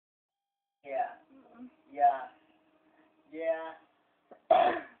Yeah. Yeah.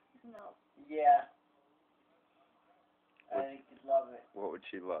 No. Yeah. I think you'd love it. What would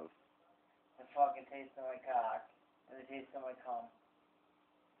she love? The fucking taste of my cock. And the taste of my cum.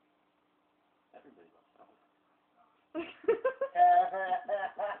 Everybody loves that.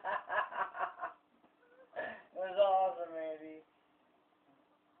 It was awesome, Andy.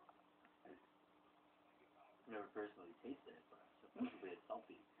 Never personally tasted it, but supposedly it's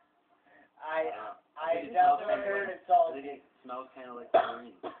salty. I think it definitely smells heard like- it's salty. I think it smells kind of like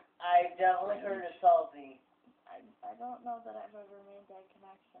chlorine. I definitely heard it's salty. I don't know that I've ever made that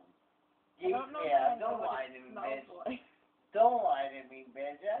connection. You, I don't know yeah, that I know don't what lie it to me, smells bitch. like. Don't lie to me,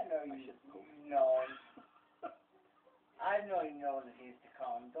 bitch. I know I you should poop. know. I know you know the taste to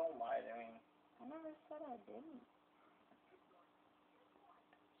come. Don't lie to me. I never said I didn't.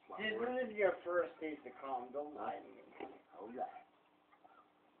 This is your first taste to come. Don't lie to me. Alright.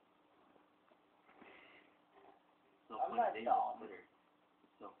 No I'm fun not dating dumb. on Twitter.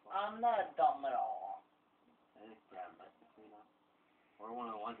 It's no fun. I'm not dumb at all. Yeah, I'm not, you know. Or one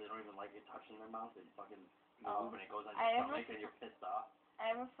of the ones that don't even like it touching their mouth, they fucking Oh. move and it goes on I your have a- stomach and you're pissed off. I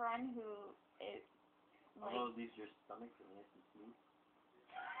have a friend who it like Although it leaves your stomach really nice and smooth.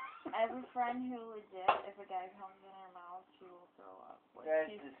 I have a friend who legit, if a guy comes in her mouth, she will throw up. Like That's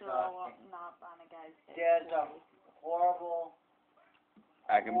she's throw up disgusting. not on a guy's face. That's a horrible,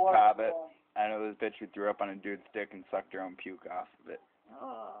 I can pop it. horrible. I know this bitch who threw up on a dude's dick and sucked her own puke off of it.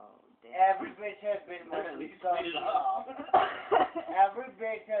 Oh, damn. Every bitch has been with At me least suck clean me it off. Every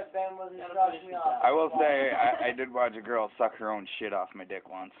bitch has been with me Gotta suck finish me the off. I will say, I did watch a girl suck her own shit off my dick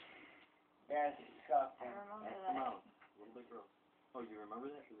once. That's I disgusting. remember That's that. the mouth. Little bit gross. Oh, you remember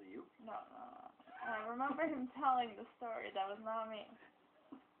that? Was it you? No. I remember him telling the story. That was not me.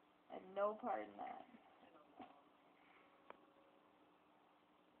 I had no part in that.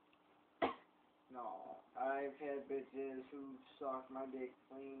 No, I've had bitches who sucked my dick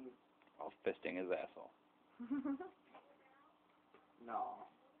clean. While fisting his asshole. No,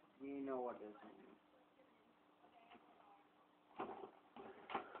 you know what this means.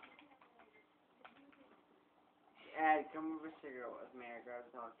 Ed, come have a cigarette with me. I gotta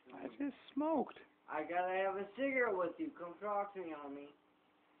talk to I you. just smoked. I gotta have a cigarette with you. Come talk to me, homie.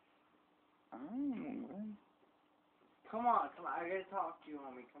 Oh, Come on. I gotta talk to you,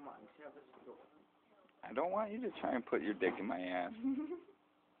 homie. Come on, just have a cigarette with me. I don't want you to try and put your dick in my ass.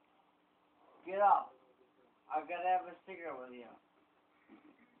 Get up. I gotta have a cigarette with you.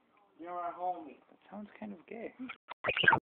 You're my homie. That sounds kind of gay.